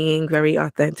and being very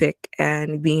authentic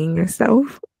and being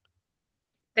yourself.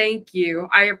 Thank you.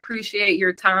 I appreciate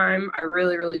your time. I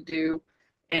really, really do.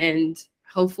 And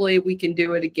hopefully we can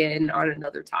do it again on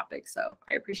another topic. So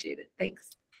I appreciate it. Thanks.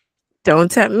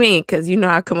 Don't tempt me, because you know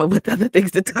I'll come up with other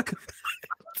things to talk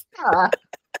about.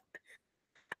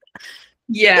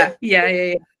 Yeah.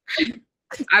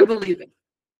 I believe it.